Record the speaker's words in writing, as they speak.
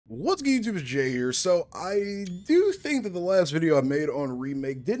What's good, YouTube? It's Jay here. So I do think that the last video I made on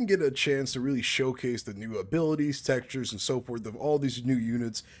Remake didn't get a chance to really showcase the new abilities, textures, and so forth of all these new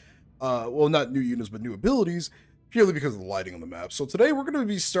units. Well, not new units, but new abilities, purely because of the lighting on the map. So today we're going to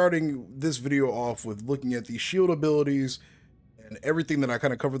be starting this video off with looking at the shield abilities and everything that I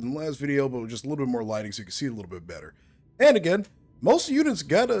kind of covered in the last video, but with just a little bit more lighting so you can see it a little bit better. And again, most units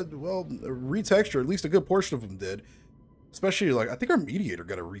got a retexture, at least a good portion of them did. Especially, like, I think our Mediator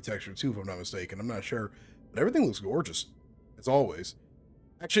got a retexture too, if I'm not mistaken. I'm not sure. But everything looks gorgeous, as always.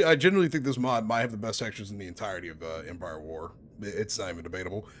 Actually, I genuinely think this mod might have the best textures in the entirety of Empire War. It's not even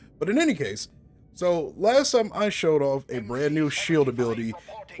debatable. But in any case, so last time I showed off a brand new shield ability.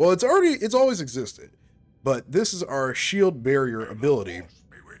 Well, it's always existed. But this is our shield barrier ability.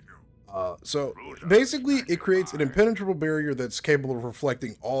 So basically, it creates an impenetrable barrier that's capable of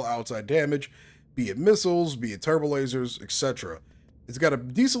reflecting all outside damage, be it missiles, be it turbo lasers, etc. It's got a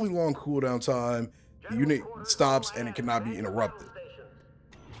decently long cooldown time, the unit stops, and it cannot be interrupted.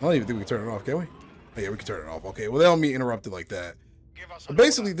 I don't even think we can turn it off, can we? Oh, yeah, we can turn it off. Okay, well, they don't mean interrupted like that. But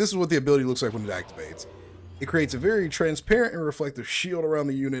basically, this is what the ability looks like when it activates. It creates a very transparent and reflective shield around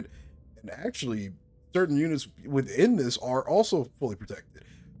the unit, and actually, certain units within this are also fully protected.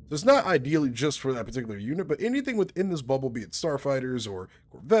 So it's not ideally just for that particular unit, but anything within this bubble, be it starfighters or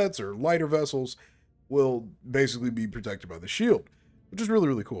corvettes or lighter vessels, will basically be protected by the shield, which is really,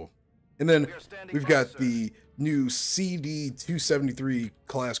 really cool. And then we've got the new CD-273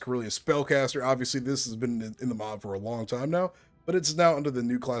 class Corellia Spellcaster. Obviously, this has been in the mod for a long time now, but it's now under the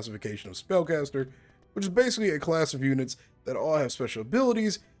new classification of Spellcaster, which is basically a class of units that all have special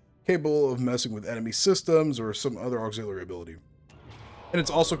abilities, capable of messing with enemy systems or some other auxiliary ability. And it's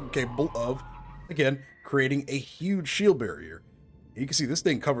also capable of, again, creating a huge shield barrier. You can see this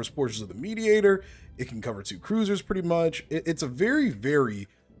thing covers portions of the Mediator. It can cover 2 cruisers pretty much. It's a very, very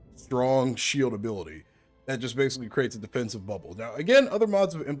strong shield ability that just basically creates a defensive bubble. Now, again, other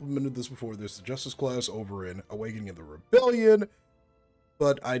mods have implemented this before. There's the Justice class over in Awakening of the Rebellion.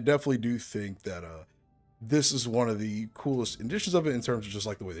 But I definitely do think that this is one of the coolest additions of it in terms of just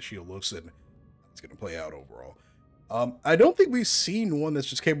like the way the shield looks and it's going to play out overall. I don't think we've seen one that's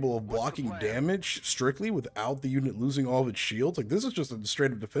just capable of blocking damage strictly without the unit losing all of its shields. Like, this is just a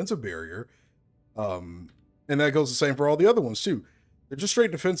straight up defensive barrier. And that goes the same for all the other ones too. They're just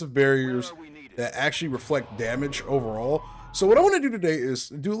straight defensive barriers that actually reflect damage overall. So what I want to do today is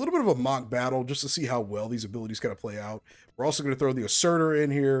do a little bit of a mock battle just to see how well these abilities kind of play out. We're also going to throw the Asserter in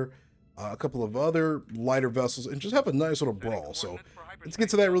here, a couple of other lighter vessels, and just have a nice little brawl. So let's get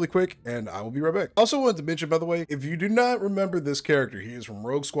to that really quick, and I will be right back. Also wanted to mention, by the way, if you do not remember this character, he is from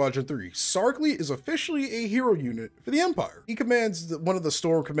Rogue Squadron 3. Sarkley is officially a hero unit for the Empire. He commands one of the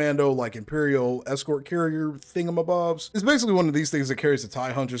Storm Commando, like, Imperial escort carrier thingamabobs. It's basically one of these things that carries the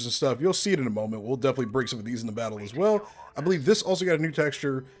TIE Hunters and stuff. You'll see it in a moment. We'll definitely break some of these in the battle as well. I believe this also got a new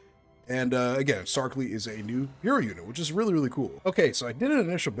texture. And again, Sarkley is a new hero unit, which is really, really cool. Okay, so I did an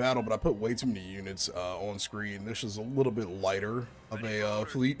initial battle, but I put way too many units on screen. This is a little bit lighter of a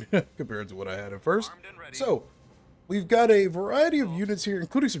fleet compared to what I had at first. So we've got a variety of units here,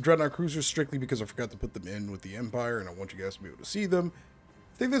 including some Dreadnought Cruisers, strictly because I forgot to put them in with the Empire, and I want you guys to be able to see them.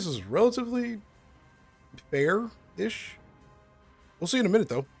 I think this is relatively fair-ish. We'll see in a minute,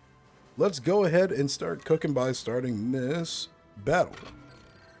 though. Let's go ahead and start cooking by starting this battle.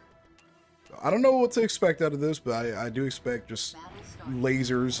 I don't know what to expect out of this, but I do expect just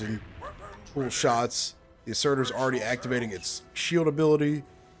lasers and cool shots. The Asserter's already activating its shield ability.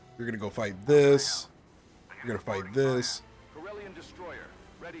 You're going to go fight this. You're going to fight this.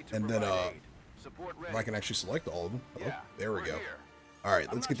 And then if I can actually select all of them. Oh, there we go. All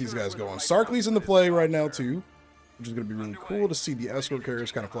right, let's get these guys going. Sarkley's in the play right now, too, which is going to be really cool to see the escort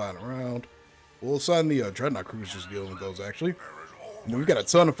carriers kind of flying around. We'll assign the Dreadnought Cruisers dealing with those, actually. And we've got a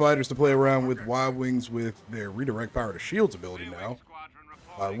ton of fighters to play around with. Y-Wings with their redirect power to shields ability now,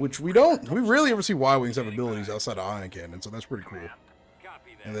 which we rarely ever see Y-Wings have abilities outside of Ion Cannon, so that's pretty cool.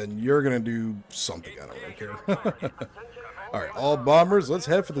 And then you're gonna do something, I don't really care. All right, all bombers, let's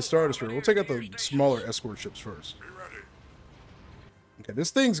head for the Star Destroyer. We'll take out the smaller escort ships first. Okay, this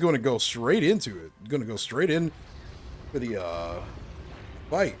thing's going to go straight into it. It's going to go straight in for the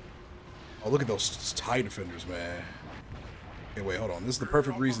fight. Oh, look at those TIE defenders, man. Okay, wait, hold on. This is the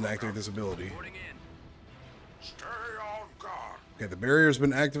perfect reason to activate this ability. Okay, the barrier's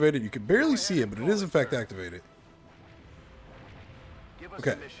been activated. You can barely see it, but it is in fact activated.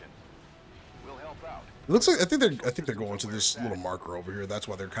 Okay. It looks like I think they're going to this little marker over here. That's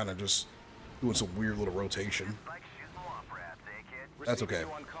why they're kind of just doing some weird little rotation. That's okay.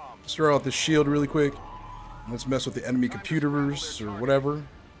 Let's throw out this shield really quick. Let's mess with the enemy computers or whatever.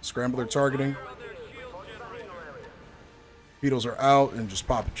 Scramble their targeting. Beetles are out and just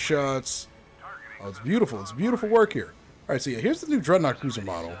popping shots. Oh, it's beautiful. It's beautiful work here. All right, so yeah, here's the new Dreadnought Cruiser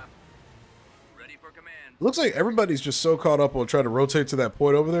model. It looks like everybody's just so caught up on trying to rotate to that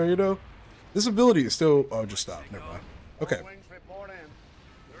point over there, you know? This ability is still... Oh, just stop. Never mind. Okay.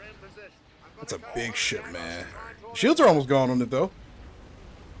 That's a big ship, man. Shields are almost gone on it, though.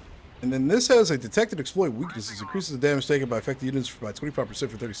 And then this has a detected exploit weaknesses. Increases the damage taken by affected units by 25%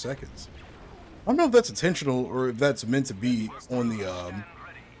 for 30 seconds. I don't know if that's intentional or if that's meant to be on the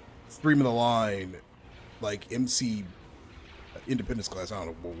stream of the line, like MC Independence class. I don't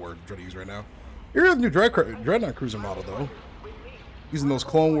know what word I'm trying to use right now. Here's the new Dreadnought Cruiser model, though. Using those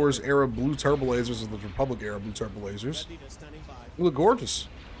Clone Wars era blue turbo lasers and the Republic era blue turbo lasers. They look gorgeous.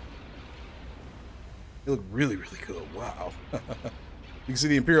 They look really, really good. Wow. You can see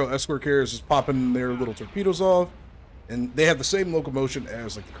the Imperial escort carriers just popping their little torpedoes off. And they have the same locomotion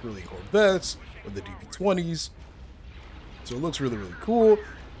as like the Corellian Corvettes or the DP-20s. So it looks really, really cool.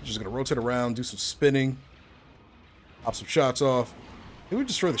 Just going to rotate around, do some spinning. Pop some shots off. Maybe we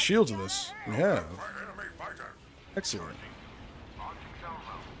destroy the shields in this. We have. Excellent.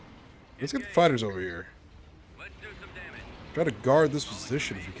 Let's get the fighters over here. Try to guard this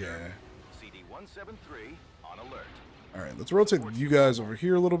position if you can. Alright, let's rotate you guys over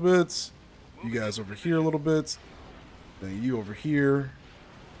here a little bit. You guys over here a little bit. Then you over here.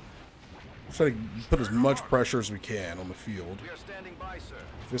 Try to put as much pressure as we can on the field.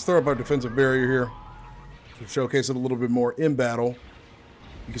 Let's throw up our defensive barrier here. To showcase it a little bit more in battle.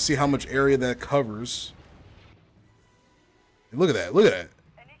 You can see how much area that covers. And look at that, look at that.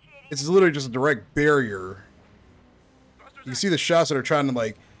 It's literally just a direct barrier. You can see the shots that are trying to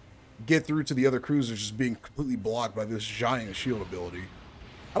like get through to the other cruisers just being completely blocked by this giant shield ability.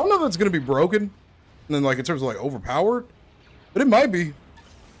 I don't know if that's going to be broken, and then like in terms of like overpowered, but it might be.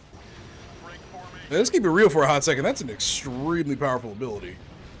 Now, let's keep it real for a hot second. That's an extremely powerful ability.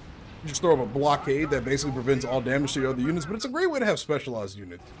 You just throw up a blockade that basically prevents all damage to your other units, but it's a great way to have specialized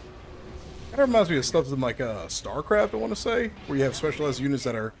units. That reminds me of stuff in like StarCraft, I want to say, where you have specialized units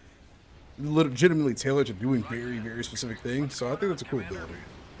that are legitimately tailored to doing very, very specific things. So I think that's a cool ability.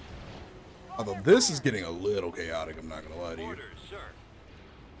 Although this is getting a little chaotic, I'm not going to lie to you.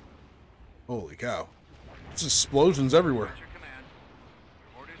 Holy cow. There's explosions everywhere.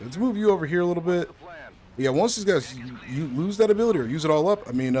 Let's move you over here a little bit. Yeah, once these guys you lose that ability or use it all up,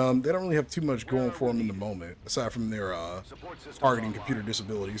 I mean, they don't really have too much going for them in the moment, aside from their targeting computer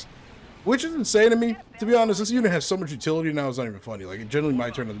disabilities. Which is insane to me. To be honest, this unit has so much utility now, it's not even funny. Like, it generally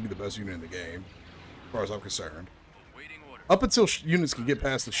might turn out to be the best unit in the game, as far as I'm concerned. Up until units can get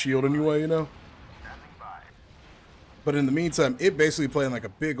past the shield anyway, you know? But in the meantime, it basically playing like a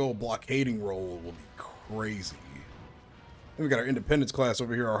big old blockading role will be crazy. And we got our Independence class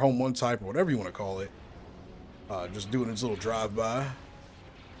over here, our Home 1 type, or whatever you want to call it. Just doing its little drive-by.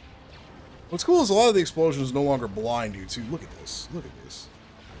 What's cool is a lot of the explosions no longer blind you, too. Look at this. Look at this.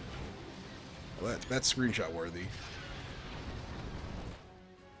 Well, that's screenshot worthy.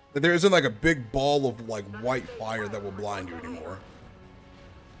 There isn't like a big ball of like white fire that will blind you anymore.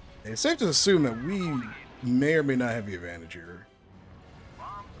 And it's safe to assume that we may or may not have the advantage here.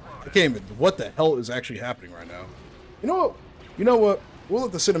 I can't even... What the hell is actually happening right now? You know what? You know what? We'll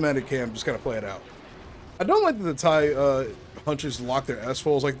let the cinematic cam just kind of play it out. I don't like that the TIE hunters lock their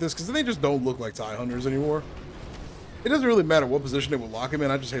S-foils like this, because they just don't look like TIE hunters anymore. It doesn't really matter what position they would lock him in.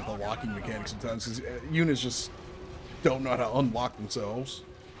 I just hate the locking mechanics sometimes, because units just don't know how to unlock themselves.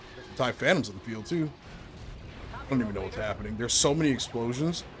 TIE Phantoms in the field, too. I don't even know what's happening. There's so many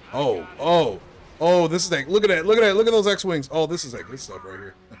explosions. Oh, this is like, look at that, look at those X-Wings. Oh, this is like good stuff right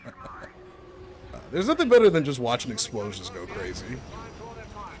here. There's nothing better than just watching explosions go crazy.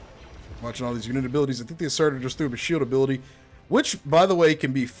 Watching all these unit abilities. I think the Assertor just threw up a shield ability, which, by the way,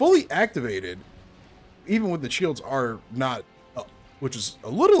 can be fully activated even when the shields are not up, which is a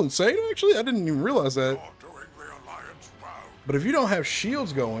little insane, actually. I didn't even realize that. But if you don't have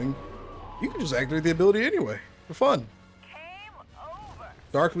shields going, you can just activate the ability anyway, for fun.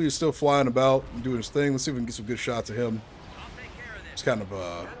 Darkly is still flying about and doing his thing. Let's see if we can get some good shots of him. He's kind of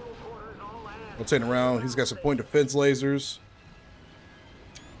rotating around. He's got some point defense lasers.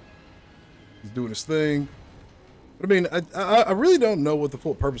 He's doing his thing. But I mean, I really don't know what the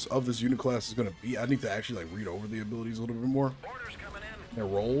full purpose of this unit class is going to be. I need to actually like read over the abilities a little bit more. Their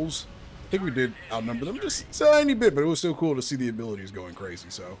roles. I think we did outnumber them just a tiny bit, but it was still cool to see the abilities going crazy.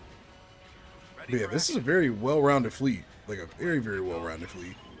 So, but yeah, this is a very well-rounded fleet. Like a very, very well-rounded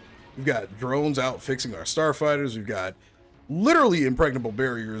fleet. We've got drones out fixing our starfighters. We've got literally impregnable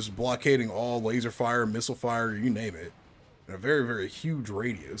barriers blockading all laser fire, missile fire, you name it. in a very, very huge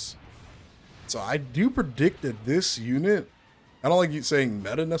radius. So I do predict that this unit, I don't like you saying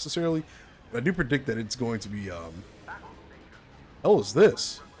meta necessarily, but I do predict that it's going to be, hell is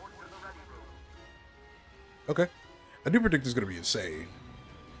this? Okay. I do predict it's going to be insane.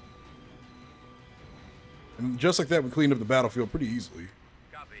 And just like that, we cleaned up the battlefield pretty easily.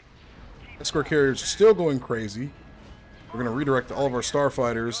 Escort carriers are still going crazy. We're going to redirect all of our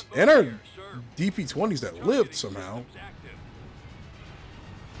starfighters and our DP-20s that lived somehow.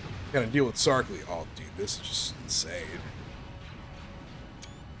 Gotta deal with Sarkly. Oh, dude, this is just insane.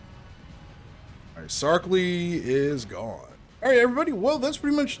 Alright, Sarkly is gone. Alright, everybody, well, that's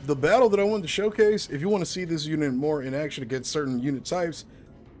pretty much the battle that I wanted to showcase. If you want to see this unit more in action against certain unit types,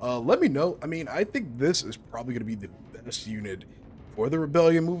 let me know. I mean, I think this is probably going to be the best unit for the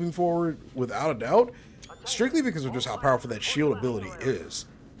Rebellion moving forward, without a doubt. Strictly because of just how powerful that shield ability is.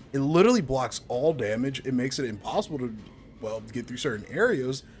 It literally blocks all damage. It makes it impossible to, well, get through certain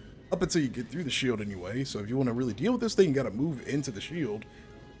areas up until you get through the shield anyway. So if you want to really deal with this thing, you got to move into the shield,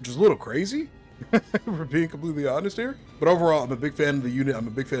 which is a little crazy, for being completely honest here. But overall, I'm a big fan of the unit. I'm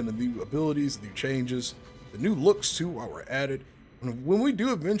a big fan of the new abilities, the new changes, the new looks too while we're at it. When we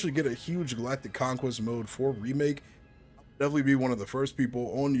do eventually get a huge Galactic Conquest mode for Remake, I'll definitely be one of the first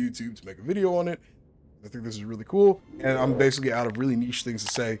people on YouTube to make a video on it. I think this is really cool, and I'm basically out of really niche things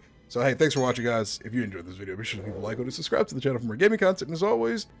to say. So hey, thanks for watching, guys. If you enjoyed this video, be sure to leave a like and subscribe to the channel for more gaming content. And as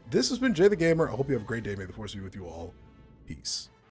always, this has been Jay the Gamer. I hope you have a great day. May the force be with you all. Peace.